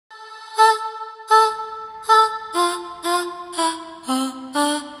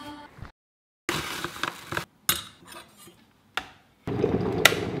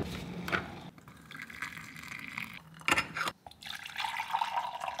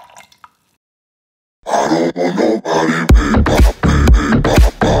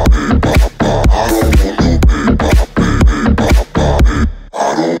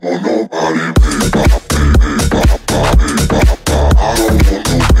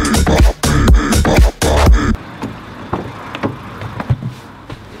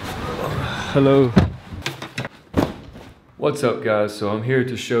Hello. What's up, guys? So I'm here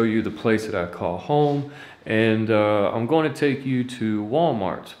to show you the place that I call home, and I'm going to take you to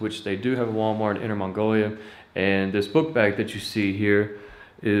Walmart, which they do have a Walmart in Inner Mongolia. And this book bag that you see here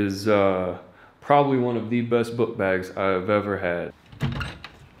is probably one of the best book bags I've ever had.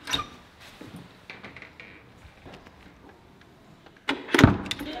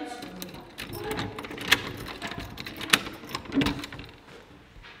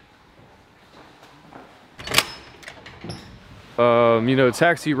 You know,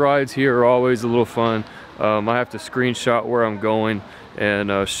 taxi rides here are always a little fun. I have to screenshot where I'm going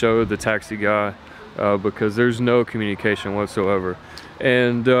and show the taxi guy because there's no communication whatsoever.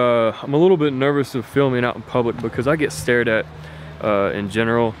 And I'm a little bit nervous of filming out in public because I get stared at in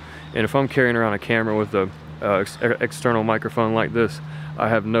general. And if I'm carrying around a camera with a external microphone like this, I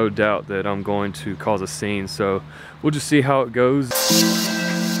have no doubt that I'm going to cause a scene. So we'll just see how it goes.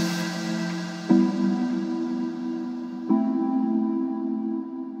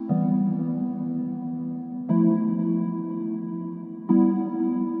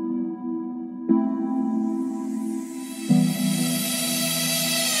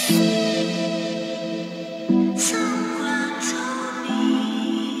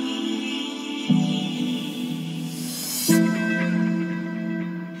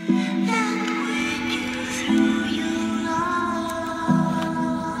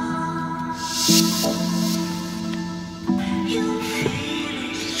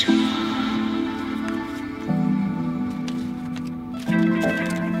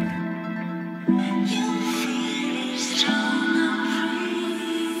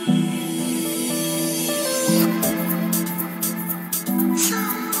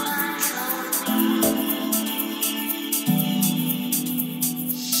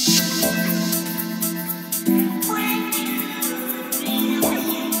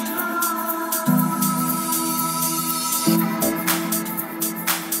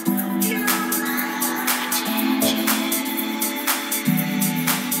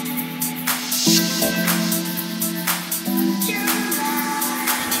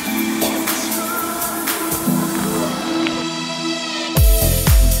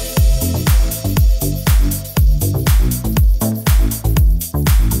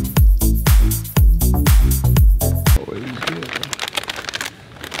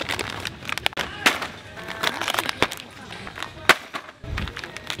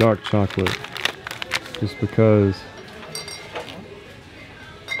 Dark chocolate, just because,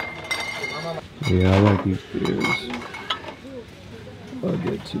 yeah, I like these beers. I'll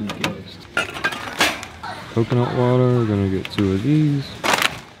get 2 guests. Coconut water, we're gonna get 2 of these.